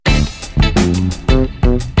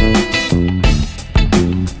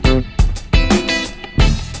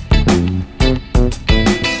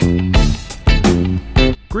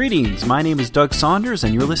Greetings, my name is Doug Saunders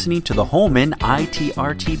and you're listening to the Holman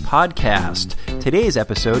ITRT podcast. Today's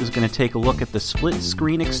episode is going to take a look at the split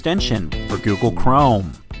screen extension for Google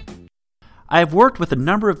Chrome. I have worked with a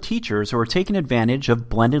number of teachers who are taking advantage of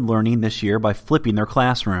blended learning this year by flipping their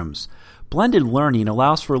classrooms. Blended learning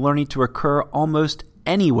allows for learning to occur almost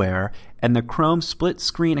anywhere, and the Chrome split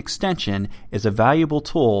screen extension is a valuable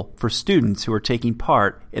tool for students who are taking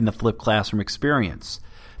part in the flipped classroom experience.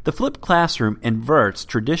 The flipped classroom inverts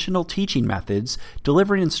traditional teaching methods,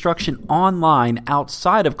 delivering instruction online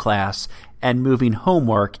outside of class and moving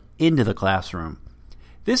homework into the classroom.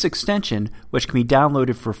 This extension, which can be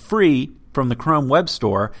downloaded for free from the Chrome Web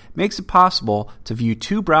Store, makes it possible to view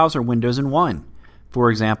two browser windows in one. For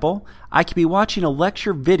example, I could be watching a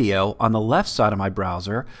lecture video on the left side of my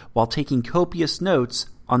browser while taking copious notes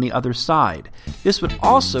on the other side. This would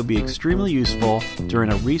also be extremely useful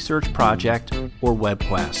during a research project or web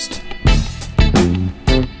quest.